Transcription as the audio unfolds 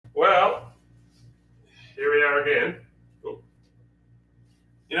Southwire again. Oh.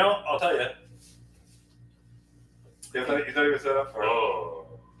 You know, I'll tell you. He's not even set up for it. Oh.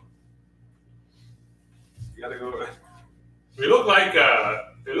 You gotta go. We look like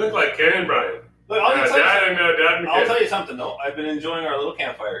Ken and Brian. Look, I'll tell you Dad and I'll Ken. tell you something though. I've been enjoying our little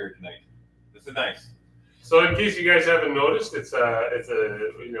campfire here tonight. This is nice. So in case you guys haven't noticed, it's a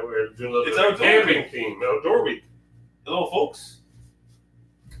you know, we're doing a little It's bit of outdoor camping theme, outdoor week. Hello, folks.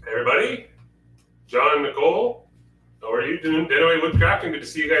 Everybody, John, Nicole, how are you doing? Deadaway Woodcrafting, good to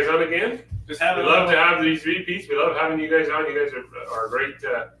see you guys on again. Just having We love to have these repeats. We love having you guys on. You guys are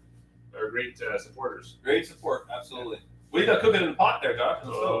great supporters. great support. Absolutely. What do you got cooking in the pot there, Josh?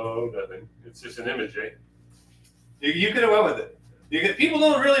 Oh, nothing. It's just an image, eh? You could have went with it. People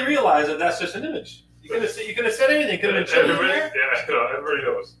don't really realize that that's just an image. You could have said anything. Could have been chili in there. Yeah, no, everybody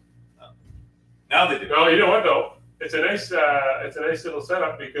knows. Now they do. No, you know what though? It's a nice little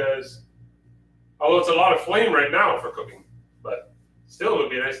setup because although it's a lot of flame right now for cooking, but still it would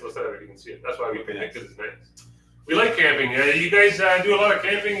be a nice little setup if you can see it. That's why we picked it because it's nice. We like camping. You guys do a lot of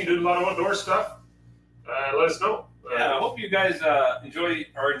camping. You do a lot of outdoor stuff. Let us know. Yeah, I hope you guys are enjoying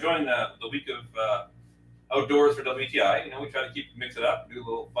the week of outdoors for WTI. You know, we try to mix it up, do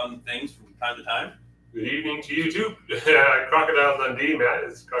little fun things from time to time. Good evening to you too. Crocodile Dundee, Matt.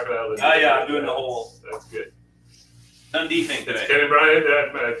 It's Crocodile Dundee. Yeah, I'm doing the whole That's good. Dundee thing today. It's Ken and Brian.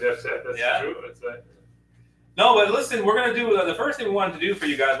 Jeff said that's true. That's No, but listen, we're gonna do the first thing we wanted to do for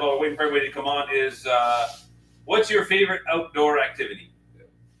you guys while we're waiting for everybody to come on is what's your favorite outdoor activity?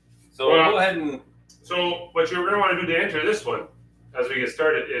 So go ahead and. So what you're going to want to do to enter this one, as we get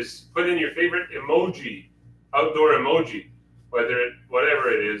started, is put in your favorite emoji, outdoor emoji,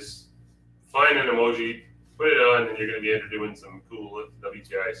 whatever it is. Find an emoji, put it on, and you're going to be doing some cool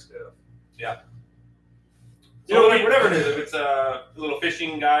WTI stuff. Yeah. You know, whatever it is, if it's a little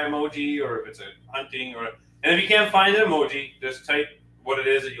fishing guy emoji, or if it's a hunting, and if you can't find an emoji, just type what it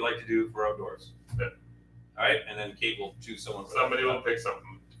is that you like to do for outdoors. Yeah. All right, and then Kate will choose someone. Somebody will pick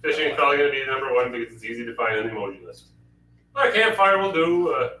something. Fishing is probably going to be number one because it's easy to find on the emoji list. A campfire will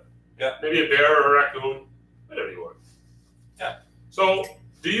do. Maybe a bear or a raccoon, whatever you want. Yeah. So,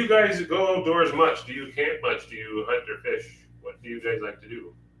 do you guys go outdoors much? Do you camp much? Do you hunt or fish? What do you guys like to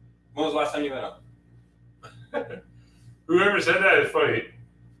do? When was the last time you went out? Whoever said that is funny.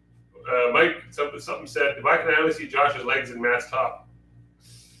 Mike, something said, why can I only see Josh's legs and Matt's top?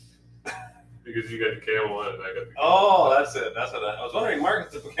 Because you got the camo on and I got the Oh, that's it. That's what I was wondering,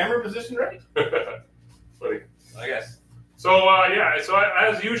 Mark, is the camera position right? Funny. I guess. So,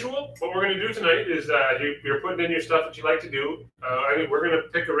 as usual, what we're going to do tonight is you're putting in your stuff that you like to do. We're going to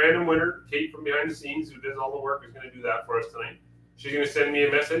pick a random winner. Kate from behind the scenes, who does all the work, is going to do that for us tonight. She's going to send me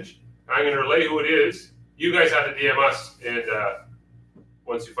a message. I'm going to relay who it is. You guys have to DM us, and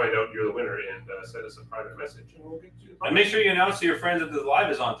once you find out you're the winner, and send us a private message, and we'll get you. And make sure you announce to your friends that the live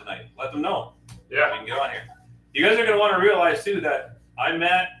is on tonight. Let them know. Yeah. You can get on here. You guys are going to want to realize, too, that I'm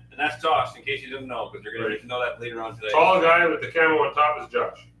Matt, and that's Josh, in case you didn't know, because you're going to get to know that later on today. Tall guy with the camo on top is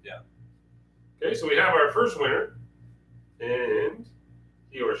Josh. Yeah. Okay, so we have our first winner, and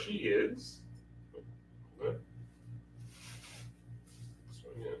he or she is.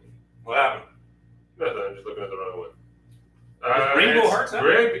 What happened? Nothing. I'm just looking at the wrong one. Rainbow Hearts. Huh?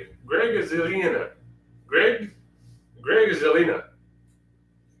 Greg Zelina. Greg Zelina.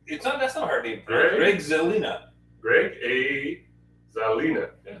 It's not. That's not a hard name. Greg Zelina. Greg A.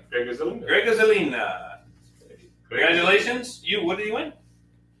 Zelina. Yeah, Greg Zelina. Greg Zelina. Congratulations. What did you win?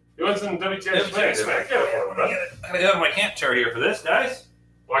 You want some WTI swag? I have my camp chair here for this, guys.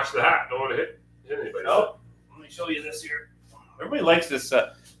 Watch the hat. Don't want to hit anybody. Oh, let me show you this here. Everybody likes this.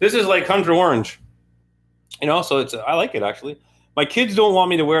 This is like Hunter Orange. You know, so I like it, actually. My kids don't want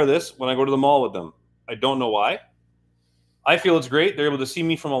me to wear this when I go to the mall with them. I don't know why. I feel it's great. They're able to see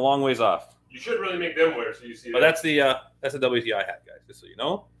me from a long ways off. You should really make them wear so you see. But that's the WTI hat, guys, just so you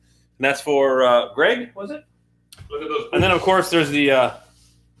know. And that's for Greg, was it? Look at those. And then, of course, there's the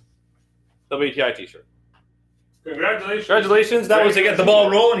WTI T-shirt. Congratulations. Congratulations. That was to get the ball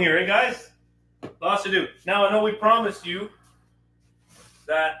rolling here, eh, guys? Lots to do. Now, I know we promised you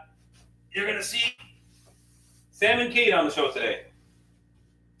that you're going to see Sam and Kate on the show today.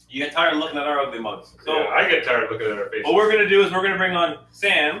 You get tired of looking at our ugly mugs. So yeah, I get tired of looking at our faces. what we're going to do is we're going to bring on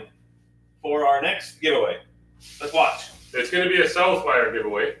Sam for our next giveaway. Let's watch. It's going to be a Southwire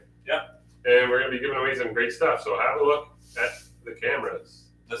giveaway. Yeah. And we're going to be giving away some great stuff. So have a look at the cameras.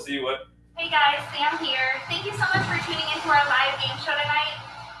 Let's see what. Hey guys, Sam here. Thank you so much for tuning into our live game show tonight.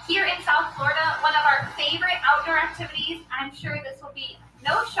 Here in South Florida, one of our favorite outdoor activities. I'm sure this will be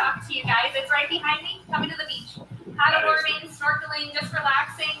no shock to you guys. It's right behind me, coming to the beach. Paddleboarding, snorkeling, just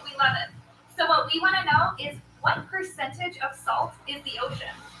relaxing. We love it. So what what we want to know is what percentage of salt is the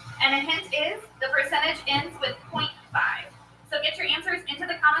ocean? And a hint is the percentage ends with 0.5. So get your answers into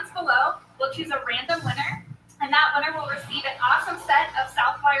the comments below. We'll choose a random winner, and that winner will receive an awesome set of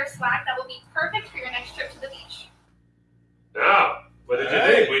Southwire swag that will be perfect for your next trip to the beach. Now, what did you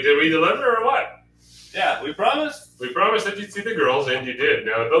think? Did we deliver or what? Yeah, we promised. We promised that you'd see the girls, and you did.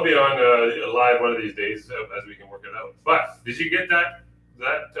 Now, they'll be on live one of these days as we can work it out. But did you get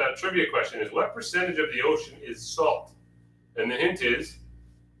that trivia question is what percentage of the ocean is salt? And the hint is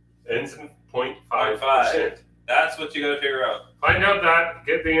ends in 0.5%. That's what you got to figure out. Find out that,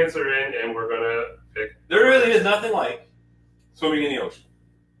 get the answer in, and we're going to pick. There really is nothing like swimming in the ocean.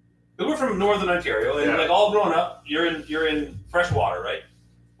 We're from northern Ontario, and like all growing up, you're in fresh water, right?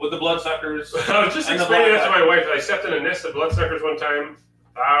 With the bloodsuckers. I was just explaining that to my wife. I stepped in a nest of bloodsuckers one time.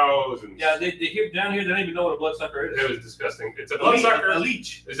 Thousands. Yeah, they down here, they don't even know what a bloodsucker is. It was disgusting. It's a bloodsucker. A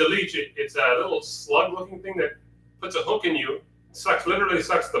leech. It's a leech. It's a little slug-looking thing that puts a hook in you, literally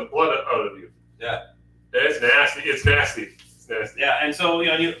sucks the blood out of you. Yeah. It's nasty. It's nasty. It's nasty. Yeah, and so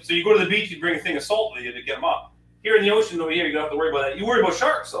you go to the beach, you bring a thing of salt with you to get them up. Here in the ocean over here, you don't have to worry about that. You worry about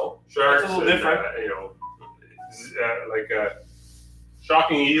sharks, though. Sharks. That's a little different.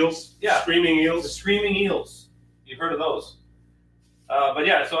 Shocking eels. Yeah. Screaming eels. The screaming eels. You've heard of those. But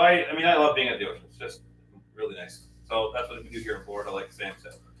yeah, so I love being at the ocean. It's just really nice. So that's what we do here in Florida, like Sam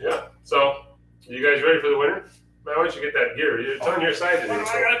said. Yeah. So, you guys ready for the winner? Man, why don't you get that gear? It's on your side today. I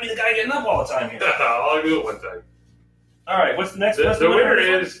gotta be the guy getting up all the time here. I'll do it one time. All right, what's the next? The winner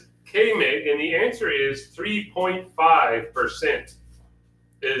is K-Mig, and the answer is 3.5%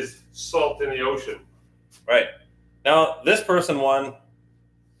 is salt in the ocean. Right. Now, this person won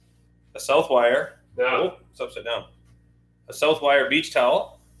a Southwire. Now, it's upside down. A Southwire beach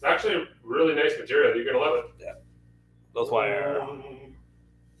towel. it's actually a really nice material. You're going to love it. Yeah. Southwire.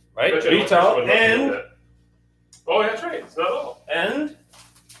 Right? Bet you Beach no towel. person would love to do And, that. Oh, that's right. It's not all. and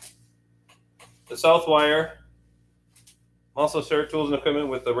the Southwire muscle shirt, tools, and equipment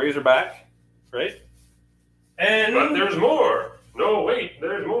with the razor back. Right? And But there's more. No, wait.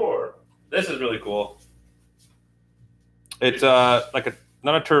 There's more. this is really cool. It's like a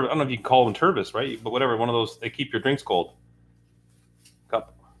not a turb. I don't know if you can call them turbis, right? But whatever, one of those. They keep your drinks cold.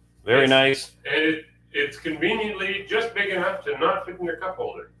 Cup, very nice. And it's conveniently just big enough to not fit in your cup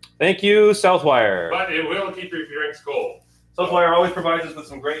holder. Thank you, Southwire. But it will keep your drinks cold. Southwire always provides us with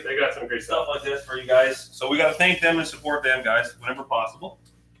some great They got some great stuff stuff. like this for you guys. So we got to thank them and support them, guys, whenever possible.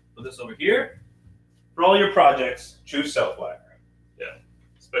 Put this over here. For all your projects, choose Southwire.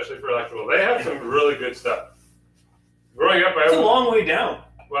 Especially for electrical. They have some really good stuff. Growing up, It's a long way down.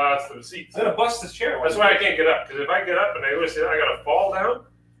 Well, it's the seats. I'm gonna bust this chair. That's why I can't get up. Because if I get up and I listen, I gotta fall down.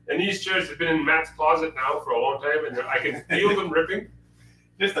 And these chairs have been in Matt's closet now for a long time, and I can feel them ripping.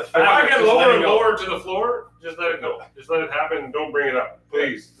 Just the If I get lower and go. lower to the floor, just let it go. Just let it happen. And don't bring it up,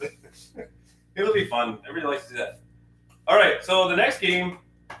 please. It'll be fun. Everybody likes to do that. All right. So the next game.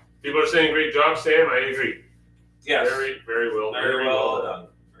 People are saying, "Great job, Sam." I agree. Yes. Very, very well. Very well done.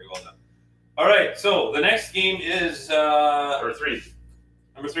 Very well done. All right. So the next game is Or three.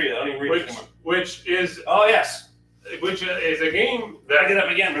 number 3. I don't even read it. Which is Oh yes. a game I that get up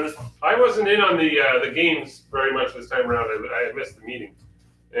again for this one. I wasn't in on the games very much this time around. I had missed the meeting,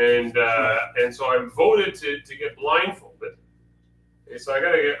 and so I'm voted to get blindfolded. Okay, so I'm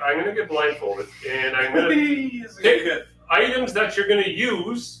gonna get blindfolded, and I'm gonna pick items that you're gonna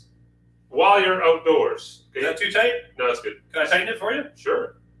use while you're outdoors. Is that too tight? No, that's good. Can I tighten it for you?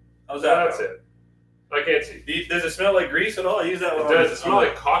 Sure. How's that? That's it. I can't see. Does it smell like grease at all? I use that one. It does. It smells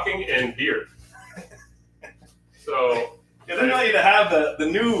like caulking and beer. So. Yeah, they want you to have the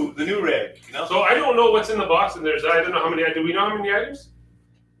new reg. You know. So I don't know what's in the box, and I don't know how many. Do we know how many items?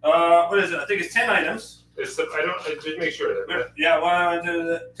 What is it? I think it's 10 items. Just make sure that. Yeah, 1,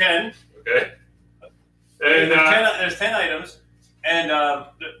 2, 10. Okay. And there's 10 items, and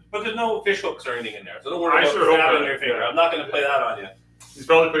but there's no fish hooks or anything in there, so don't worry I about sure hope stabbing not. your finger. Yeah. I'm not going to play that on you. he's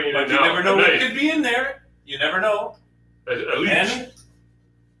probably putting it But in you now. never know A what knife. could be in there. You never know. A leech. And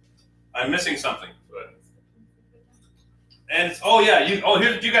I'm missing something. But- And here's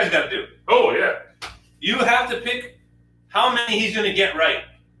what you guys got to do. Oh yeah. You have to pick how many he's going to get right.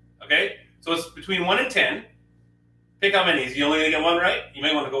 Okay? So it's between 1 and 10. Pick how many. Is he only going to get one right? You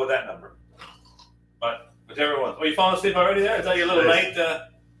may want to go with that number. But whichever one. Oh, you falling asleep already there? Is that your little night?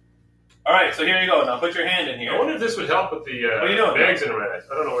 All right, so here you go. Now put your hand in here. I wonder if this would help with the What are you doing? bags in my eyes.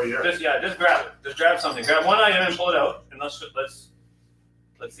 I don't know where you are. Just grab it. Just grab something. Grab one item and pull it out. And let's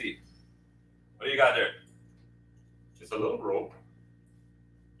see. What do you got there? It's a little rope.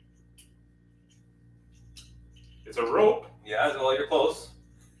 It's a rope. Yeah, well, you're close.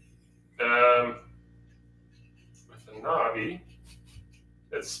 It's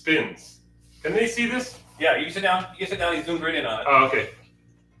that spins. Can they see this? Yeah, you sit down. You sit down. He's zoomed right in on it. Oh, okay.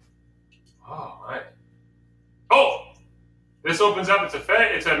 Oh my. Oh, this opens up. It's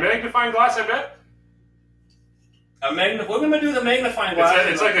a magnifying glass, I bet. We're gonna do the magnifying glass.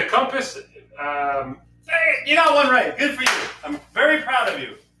 It's like a compass. Hey, you got one right. Good for you. I'm very proud of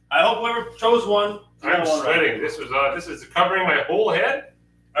you. I hope whoever chose one. I'm sweating. Right. This is covering my whole head.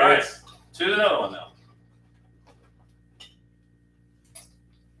 All right. Choose another one now.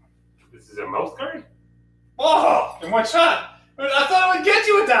 This is a mouth guard? Oh, in one shot. I thought I would get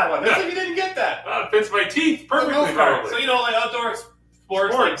you with that one. That's if you didn't get that. It fits my teeth perfectly. So, you know, like outdoor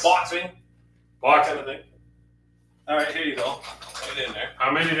sports. Like boxing. Kind of thing. All right, here you go. Put it in there.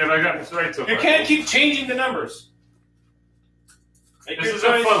 How many have I gotten right so far? You can't keep changing the numbers. This is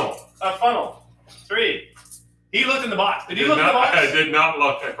a funnel. A funnel. 3. He looked in the box. Did he look in the box? I did not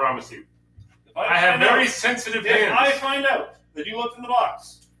look, I promise you. I have very sensitive hands. If I find out that you looked in the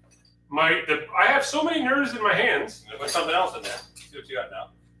box. I have so many nerves in my hands. Put something else in there. See what you got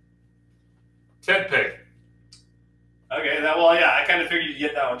now. Tent peg. Okay, yeah, I kind of figured you'd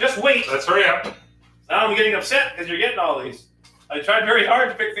get that one. Just wait. Let's hurry up. Now I'm getting upset because you're getting all these. I tried very hard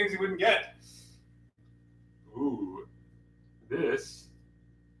to pick things you wouldn't get. Ooh. This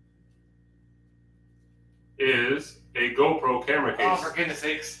is a GoPro camera case. Oh, for goodness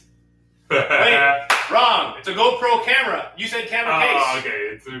sakes. Wait, wrong. It's a GoPro camera. You said camera case. Oh, okay.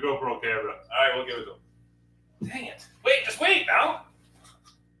 It's a GoPro camera. All right, we'll give it to him. Dang it. Wait, just wait now.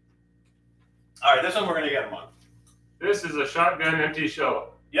 All right, this one we're going to get him on. This is a shotgun empty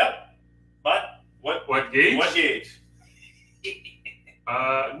shell. Yep. But what gauge? What gauge?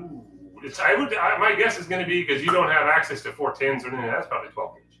 My guess is going to be because you don't have access to 410s or anything. That's probably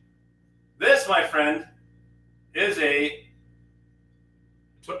 12 gauge. This, my friend, is a.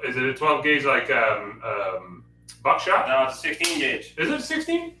 Is it a 12 gauge like buckshot? No, it's a 16 gauge. Is it a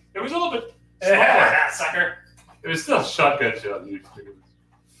 16? It was a little bit smaller. Sucker. It was still shotgun shell.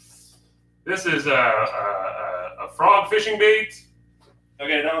 This is a frog fishing bait.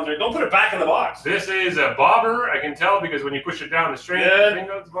 Okay, that one's right. Don't put it back in the box. This is a bobber. I can tell because when you push it down the string, Good.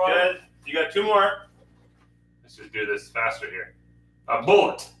 You got 2 more. Let's just do this faster here. A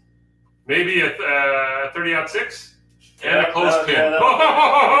bullet. Maybe a 30-06. And a clothespin.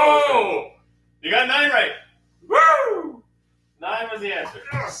 Oh! You got 9 right. Woo! 9 was the answer.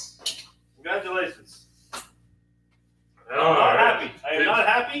 Yes. Congratulations. I am not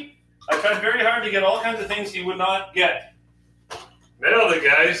happy. I tried very hard to get all kinds of things he would not get. Nailed it,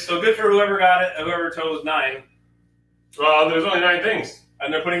 guys. So good for whoever got it, whoever chose 9. Well, there's only 9 things.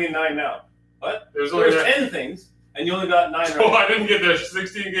 And they're putting in 9 now. What? There's 10 things, and you only got 9 right. Oh, I didn't get the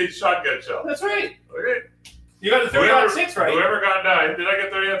 16 gauge shotgun shell. That's right. Okay. You got the 30-06 right. Whoever got 9, did I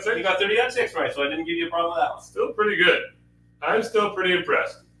get 30-06? You got 30-06 right, so I didn't give you a problem with that one. Still pretty good. I'm still pretty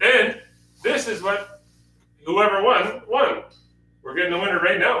impressed. And this is what whoever won. We're getting the winner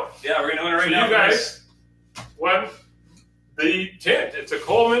right now. Yeah, we're getting the winner right now. You guys won the tent. It's a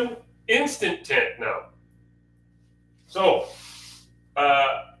Coleman instant tent now. So,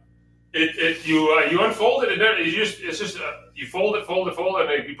 you unfold it, and you fold it,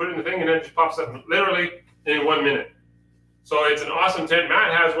 and you put it in the thing, and then it just pops up literally in 1 minute. So it's an awesome tent.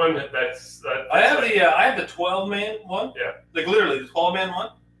 Matt has one that's. I have the 12-man one. Yeah. Like literally the 12-man one,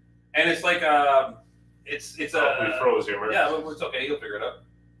 and it's like it's we froze here, Mark. Yeah, it's okay. You'll figure it out.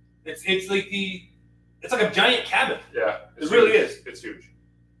 It's like a giant cabin. Yeah, it really is. It's huge.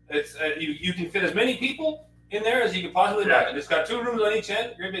 It's you can fit as many people in there as you can possibly imagine. It's got 2 rooms on each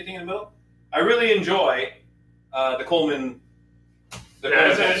end, great big thing in the middle. I really enjoy the Coleman. They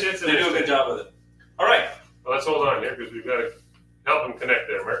do a good job with it. All right. Well, let's hold on here because we've got to help him connect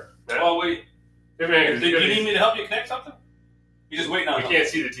there, Mark. Well, wait. Do you need me to help you connect something? You just waiting on. We can't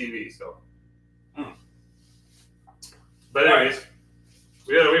see the TV, so. But anyways,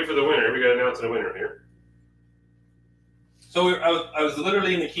 we got to wait for the winner. We got to announce the winner here. So I was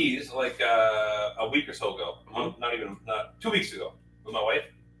literally in the Keys like a week or so ago. Not 2 weeks ago with my wife,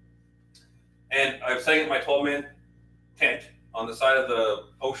 and I was staying at my 12-man tent on the side of the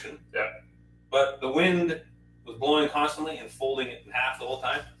ocean. Yeah. But the wind was blowing constantly and folding it in half the whole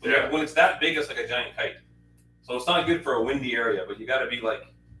time. Yeah. When it's that big, it's like a giant kite. So it's not good for a windy area, but you got to be like,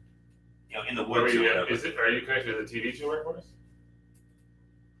 in the woods. Are you connected to the TV channel for us?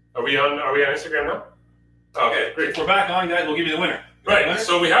 Are we on Instagram now? Okay, great. If we're back on, guys, we'll give you the winner. Right.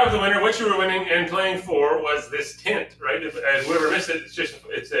 So we have the winner. What you were winning and playing for was this tent, right? And whoever missed it,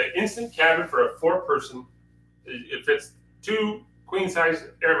 it's an instant cabin for a 4-person. It fits 2 queen-size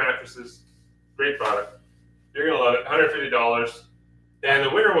air mattresses. Great product. You're gonna love it. $150. And the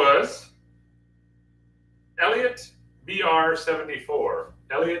winner was Elliot BR74.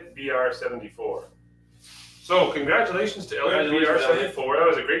 Elliot BR74. So congratulations to Elliot Congratulations, BR74. That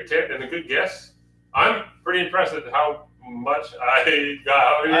was a great tip and a good guess. I'm pretty impressed at how much I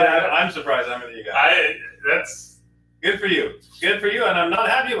got. I'm surprised how many you got. That's Good for you. Good for you, and I'm not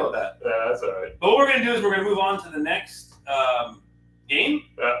happy about that. that's all right. But what we're going to do is we're going to move on to the next game,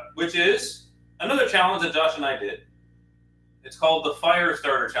 which is another challenge that Josh and I did. It's called the Fire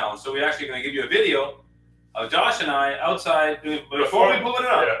Starter Challenge. So we're actually going to give you a video of Josh and I outside. Before we pull it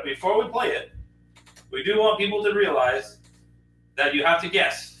up, before we play it, we do want people to realize that you have to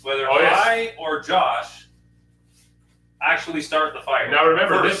guess whether I or Josh actually start the fire. Now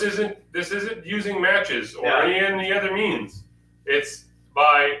remember, first. this isn't using matches or any other means. It's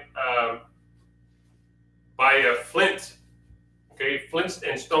by a flint. Okay, flint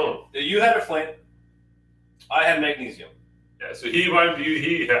and stone. You had a flint. I had magnesium. Yeah, so he wanted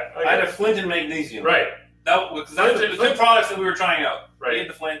you. I had a flint and magnesium. Right. That's the two products that we were trying out. Right. You had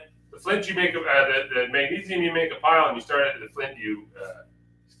the flint. The flint you make the magnesium you make a pile, and you start at the flint you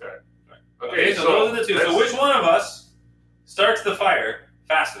start. Right. Okay, so those are the two. So which one of us starts the fire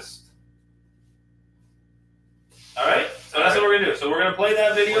fastest? All right. So that's what we're gonna do. So we're gonna play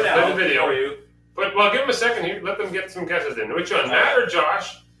that video now. Play the video for you. But well, give them a second here. Let them get some guesses in. Which one, Matt or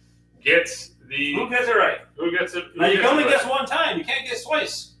Josh, gets the? Who gets it right? Who gets it? Now you can only guess one time. You can't guess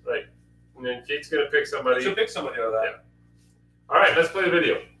twice. Right. And then Kate's gonna pick somebody. She'll pick somebody out of that. Yeah. All right. Let's play the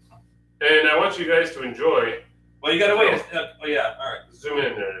video. And I want you guys to enjoy. Well, you gotta wait. Oh yeah. All right. Zoom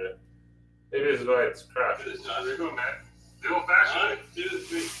in there. Maybe this is why it's crashed. How you doing, Matt? The old-fashioned 2 to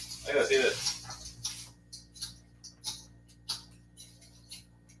 3. I gotta see this.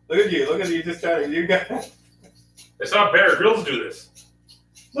 Look at you just trying to, you got. I saw Bear Grylls do this.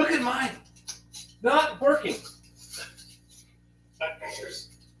 Look at mine. Not working.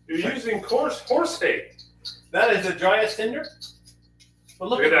 You're using coarse horse hay. That is the driest tinder. But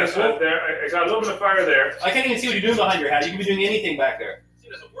look Look at this. that. There, I got a little bit of fire there. I can't even see what you're doing behind your hat. You can be doing anything back there.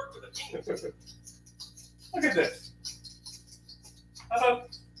 It doesn't work with it. Look at this. How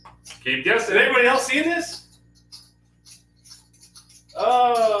about, Keep guessing. did anybody else see this?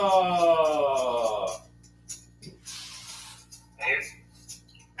 Oh.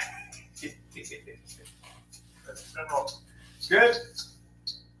 Good.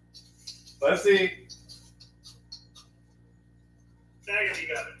 Let's see. You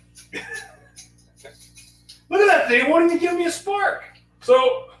got it. Look at that thing. It won't even give me a spark.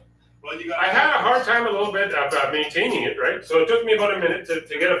 So Well, you got I had a hard time a little bit about maintaining it, right? So it took me about a minute to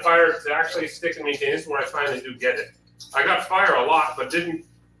get a fire to actually stick and maintain. This is where I finally do get it. I got fire a lot, but didn't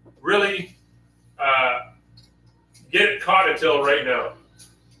really get it caught until right now.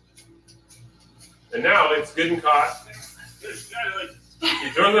 And now it's good and caught. You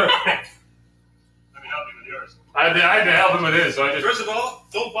throw the. Let me help you with yours. I had to help him with his, so I just. First of all,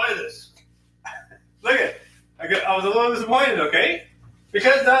 don't buy this. Look at it. I was a little disappointed, okay?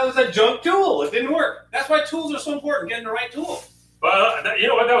 Because that was a junk tool. It didn't work. That's why tools are so important, getting the right tool. But you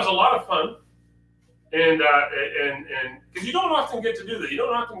know what? That was a lot of fun. And because you don't often get to do that. You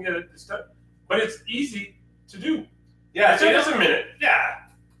don't often get it done. But it's easy to do. Yeah, It took us a minute. Yeah.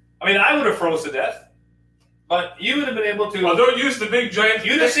 I mean, I would have froze to death. But you would have been able to. Well, don't use the big giant.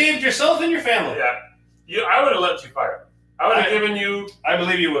 You'd have saved yourself and your family. Yeah. I would have let you fire. I would have given you. I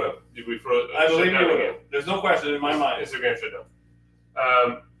believe you would have. Did we froze? I believe you shut down would have. There's no question in my mind. Instagram shut down.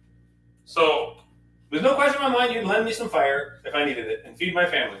 So There's no question in my mind you'd lend me some fire if I needed it and feed my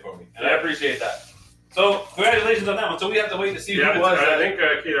family for me. And I appreciate that. So, congratulations on that one. So, we have to wait to see who it was. I think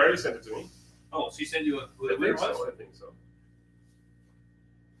Kate already sent it to me. Oh, she sent you who the I winner think was? so. I think so.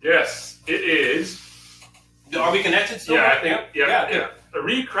 Yes, it is. Are we connected still? Yeah, I think. Yeah. Yeah.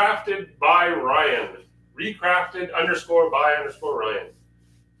 Recrafted by Ryan. Recrafted _ by _ Ryan.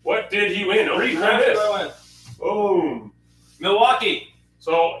 What did he win? Oh, Recrafted by Ryan. Boom. Milwaukee.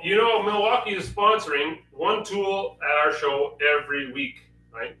 So, you know, Milwaukee is sponsoring one tool at our show every week,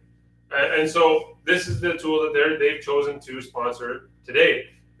 right? And so this is the tool that they've chosen to sponsor today.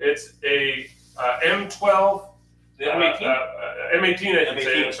 It's a M12. The M18? M18, I should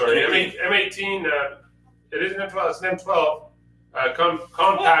say. I'm sorry. M18. It isn't M12. It's an M12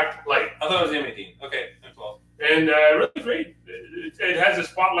 compact light. I thought it was the M18. Okay, M12. And really great. It has a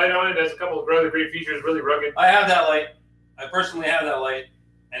spotlight on it. It has a couple of really great features. Really rugged. I have that light. I personally have that light,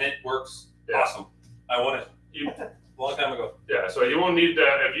 and it works Yeah. awesome. I won it a long time ago. Yeah, so you won't need,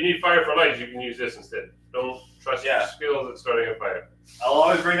 if you need fire for lights, you can use this instead. Don't trust your skills at starting a fire. I'll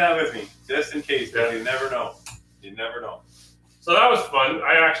always bring that with me, just in case, because Yeah. you never know. You never know. So that was fun.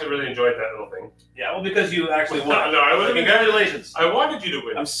 I actually really enjoyed that little thing. Yeah, well, because you actually won. No, I would have Congratulations. I wanted you to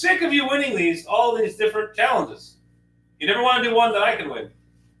win. I'm sick of you winning all these different challenges. You never want to do one that I can win.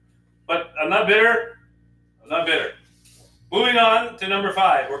 But I'm not bitter. I'm not bitter. Moving on to number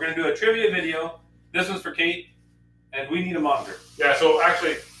 5. We're going to do a trivia video. This one's for Kate, and we need a monitor. Yeah, so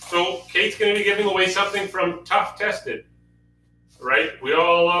actually, Kate's going to be giving away something from Tough Tested, right? We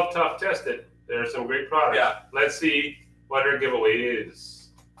all love Tough Tested. There are some great products. Yeah. Let's see what her giveaway is.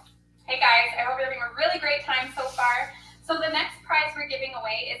 Hey guys, I hope you're having a really great time so far. So the next prize we're giving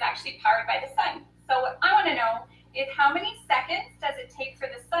away is actually powered by the sun. So what I want to know is how many seconds does it take for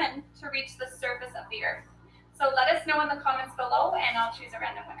the sun to reach the surface of the earth? So let us know in the comments below and I'll choose a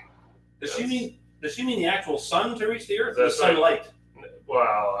random winner. Does she mean the actual sun to reach the earth? Or the That's right. sunlight? Well,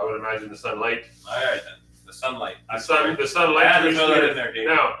 I would imagine the sunlight. All right then. The sunlight. The sunlight. I had to reaches throw the that earth. in there, Kate.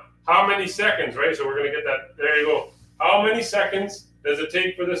 Now, how many seconds, right? So we're going to get that. There you go. How many seconds does it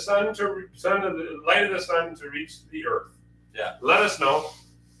take for the the light of the sun to reach the earth? Yeah. Let us know.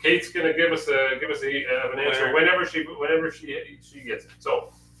 Kate's going to give us an answer whenever she gets it.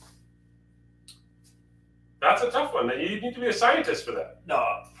 So that's a tough one. You need to be a scientist for that, No.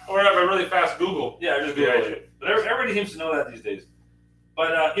 or have a really fast Google. Yeah, just behind Google you. it. But everybody seems to know that these days.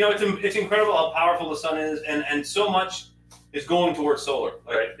 But it's incredible how powerful the sun is, and so much is going towards solar.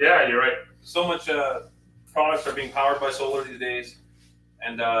 Like, Right? Yeah, you're right. so much products are being powered by solar these days,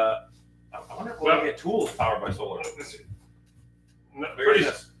 and I wonder if we're going to get tools powered by solar.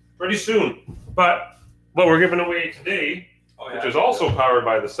 Pretty soon. But what we're giving away today, which is also powered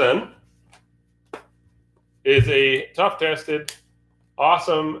by the sun, is a tough tested,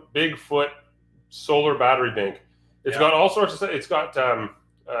 awesome Bigfoot solar battery bank. It's got all sorts of stuff. It's got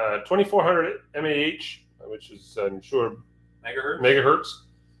 2400 mAh, which is I'm sure megahertz.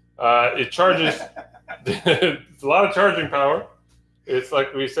 It charges. It's a lot of charging power. It's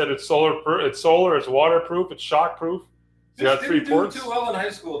like we said. It's solar. It's waterproof. It's shockproof. You got 3 ports. Didn't do too well in high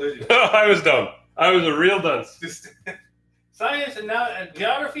school, did you? I was dumb. I was a real dunce. Science and now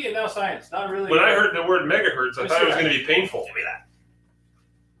geography and now science. Not really. When I heard the word megahertz, I thought it was going to be painful. Give me that.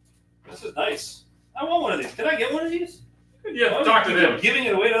 This is nice. I want one of these. Can I get one of these? Yeah, talk to them. Giving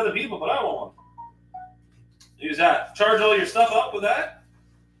it away to other people, but I want one. Use that. Charge all your stuff up with that.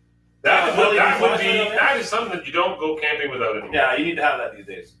 That is something that you don't go camping without anymore. Yeah, you need to have that these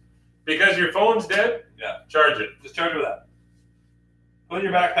days. Because your phone's dead. Yeah. Charge it. Just charge it with that. Put in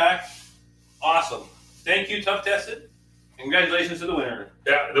your backpack. Awesome. Thank you, Tough Tested. Congratulations to the winner.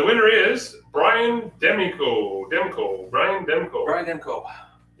 Yeah, the winner is Brian Demko. Brian Demko. Brian Demko.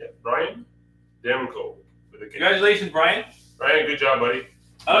 Yeah, Brian Demko. Congratulations, Brian. Brian, good job, buddy.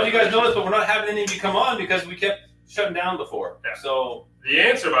 I don't know if you guys noticed, but we're not having any of you come on because we kept shutting down before. Yeah. So the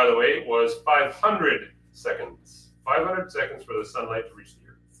answer, by the way, was 500 seconds. 500 seconds for the sunlight to reach the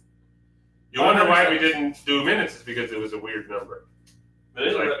earth. You wonder why we didn't do minutes? It's because it was a weird number.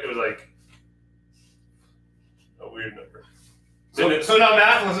 It was like a weird number. So now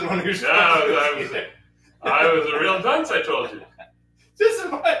math wasn't one of your I was a real dunce, I told you. This is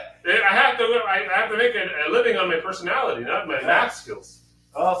what I have to make a living on my personality, not my math skills.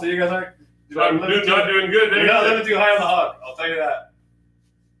 Oh, so you guys aren't. I'm not doing good. You're not living too high on the hog. I'll tell you that.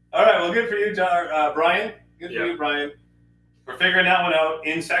 All right. Well, good for you, Brian. Good for you, Brian, for figuring that one out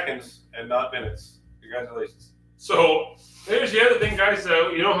in seconds and not minutes. Congratulations. So here's the other thing, guys.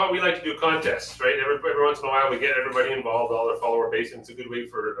 You know how we like to do contests, right? Every once in a while, we get everybody involved, all their follower base, and it's a good way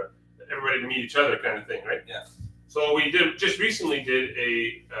for everybody to meet each other, kind of thing, right? Yeah. So we just recently did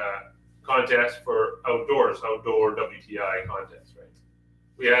a contest for outdoor WTI contest, right?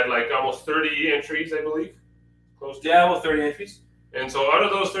 We had like almost 30 entries, I believe. Close to. Yeah, well, 30 entries. And so out of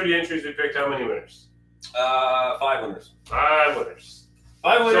those 30 entries, we picked how many winners? 5 winners. 5 winners.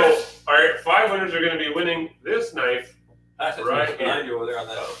 5 winners. So our 5 winners are going to be winning this knife. That's right behind you over there on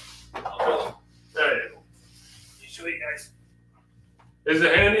that. There you go. Show you guys. It's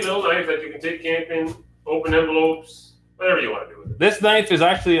a handy little knife that you can take camping, open envelopes, whatever you want to do with it. This knife is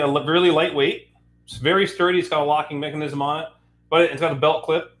actually a really lightweight. It's very sturdy. It's got a locking mechanism on it, but it's got a belt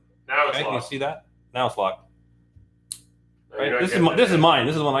clip. Now it's okay, locked. can you see that? Now it's locked. No, Right? This is mine.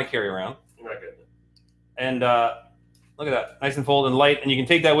 This is the one I carry around. You're not getting it. And look at that, nice and full and light, and you can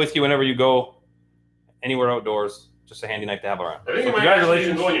take that with you whenever you go anywhere outdoors. Just a handy knife to have around. I think So it might actually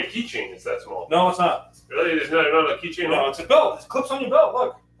even go on your keychain. It's that small. No, it's not. Really? It's not a keychain? No, it's a belt. It clips on your belt.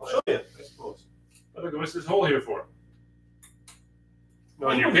 Look, I'll show you. I suppose. Oh, look, what's this hole here for? No,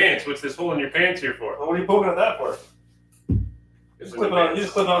 on your pants. What's this hole in your pants here for? Well, what are you poking at that for? It's Just clip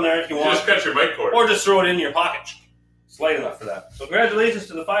it on there if you want. Just cut your bike cord. Or just throw it in your pocket. It's light enough for that. So congratulations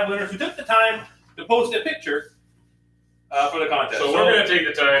to the 5 winners who took the time to post a picture for the contest. So we're going to take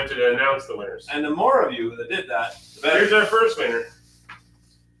the time to announce the winners. And the more of you that did that, the better. Here's our first winner.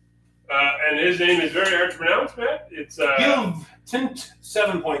 And his name is very hard to pronounce, Matt. It's Gilv Tint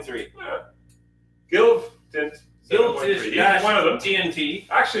 7.3. Gilv Tint. Gilv He's one of them. TNT.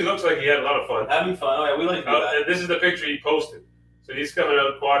 Actually, looks like he had a lot of fun. Having fun. Oh, yeah, we like to do that. And this is the picture he posted. So he's coming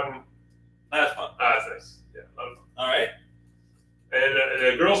out quadding. That's fun. That's nice. Yeah, a lot of fun. All right. And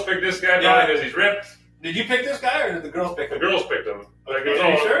the girls picked this guy Yeah. because he's ripped. Did you pick this guy or did the girls pick The him? girls picked him. Like, it was Are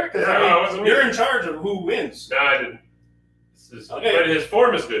you all- sure? 'Cause, Yeah, I mean, it wasn't me. you're in charge of who wins. No, I didn't. Okay. But his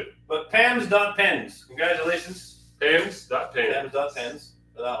form is good. But Pams.pens. Congratulations. Pams.pens. Pams.pens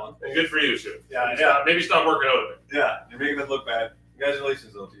for that one. And good for you, Sue. Yeah. Maybe stop working out a bit. Yeah, you're making it look bad.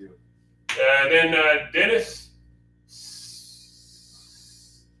 Congratulations, though, to you. Then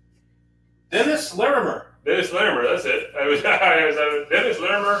Dennis Larimer. Dennis Larimer, that's it. I was Dennis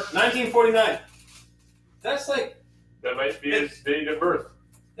Larimer. 1949. That's like, That might be his date of birth.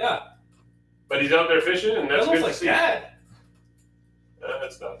 yeah. But he's out there fishing, and that's That good looks to like see. Dad.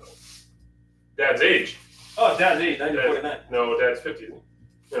 That's not though. Dad's age. Oh, Dad's age, 1949. No, Dad's 50. Isn't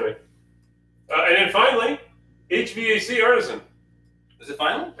he? Anyway. And then finally, HVAC Artisan. Is it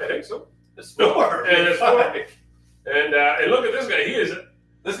final? I think so. It's 4. And it's 4. And look at this guy. He is,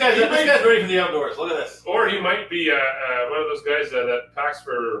 This guy's ready for the outdoors. Look at this. or he might be one of those guys that packs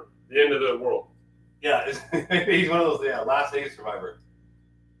for the end of the world. Yeah, he's one of those last day survivor.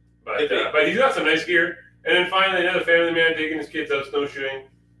 But he's got some nice gear. And then finally, another family man taking his kids out snowshoeing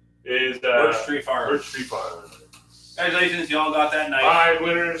is Birch Tree Farm. Birch Tree Farm. Congratulations, you all got that knife. 5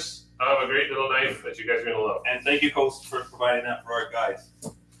 winners of a great little knife that you guys are going to love. And thank you, Coast, for providing that for our guys.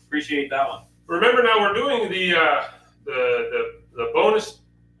 Appreciate that one. Remember now, we're doing the bonus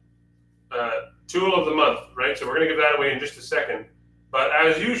tool of the month, right? So we're going to give that away in just a second. But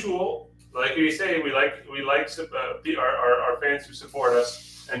as usual, like we say, we like our fans who support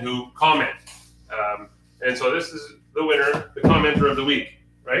us and who comment. And so this is the winner, the commenter of the week,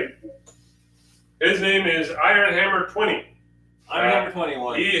 right? His name is Iron Hammer 20. Iron Hammer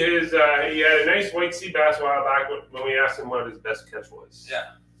 21. He had a nice white sea bass a while back when we asked him what his best catch was.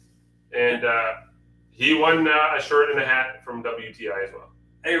 Yeah. And he won a shirt and a hat from WTI as well.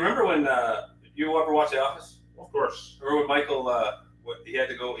 Hey, remember when you ever watch The Office? Of course. Remember when Michael, he had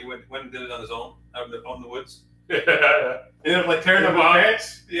to go, he went and did it on his own, out in the woods? You He ended up like tearing up his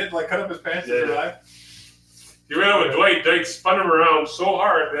pants. He had to like cut up his pants to survive. ran out with Dwight. Dwight spun him around so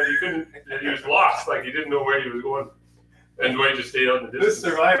hard that he was lost. Like he didn't know where he was going. And Dwight just stayed out in the distance. This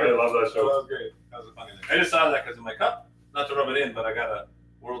Survivor. I love that Oh, that show. was great. That was a funny thing. I just saw that because of my cup. Not to rub it in, but I got a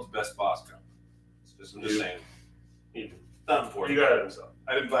world's best boss cup. I'm just saying. He Not important. got it himself.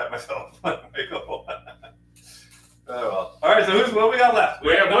 I didn't buy it myself. Michael. Oh well. All right. So what we got left?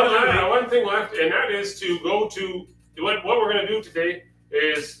 We have one thing left, and that is to go to what we're going to do today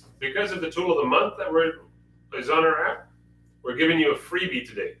is because of the tool of the month that is on our app. We're giving you a freebie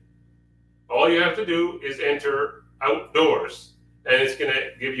today. All you have to do is enter outdoors, and it's going to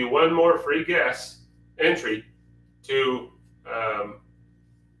give you one more free guess entry to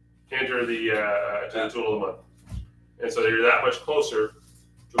enter the tool of the month. And so you're that much closer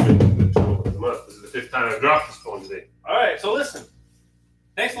to winning the tool of the month. This is the 5th time I've dropped this phone today. All right. So listen.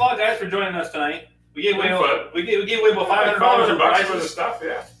 Thanks a lot, guys, for joining us tonight. We gave away Fun. we gave away about $500 in $500 worth of prizes. stuff,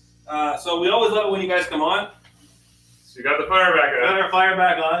 yeah. So we always love it when you guys come on. So you got the fire back Got on. our fire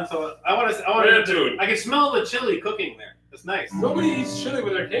back on. So I want Yeah, to. dude. I can smell the chili cooking there. It's nice. Nobody eats chili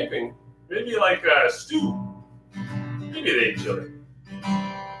when they're camping. Maybe like stew. Maybe they eat chili.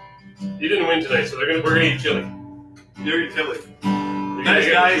 You didn't win tonight, so we're gonna eat chili. You're chili. You're Nice,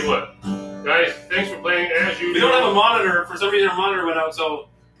 gonna guys. get what you want. Guys, thanks for playing as usual. We don't have a monitor. For some reason, our monitor went out, so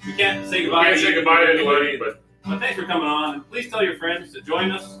we can't say We goodbye. can't say goodbye to anybody, but But thanks for coming on. And please tell your friends to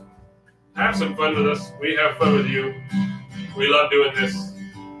join us. have some fun with us. We have fun with you. We love doing this.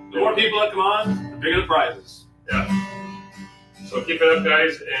 The more people that come on, the bigger the prizes. Yeah. So keep it up,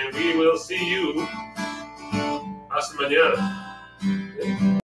 guys, and we will see you hasta mañana.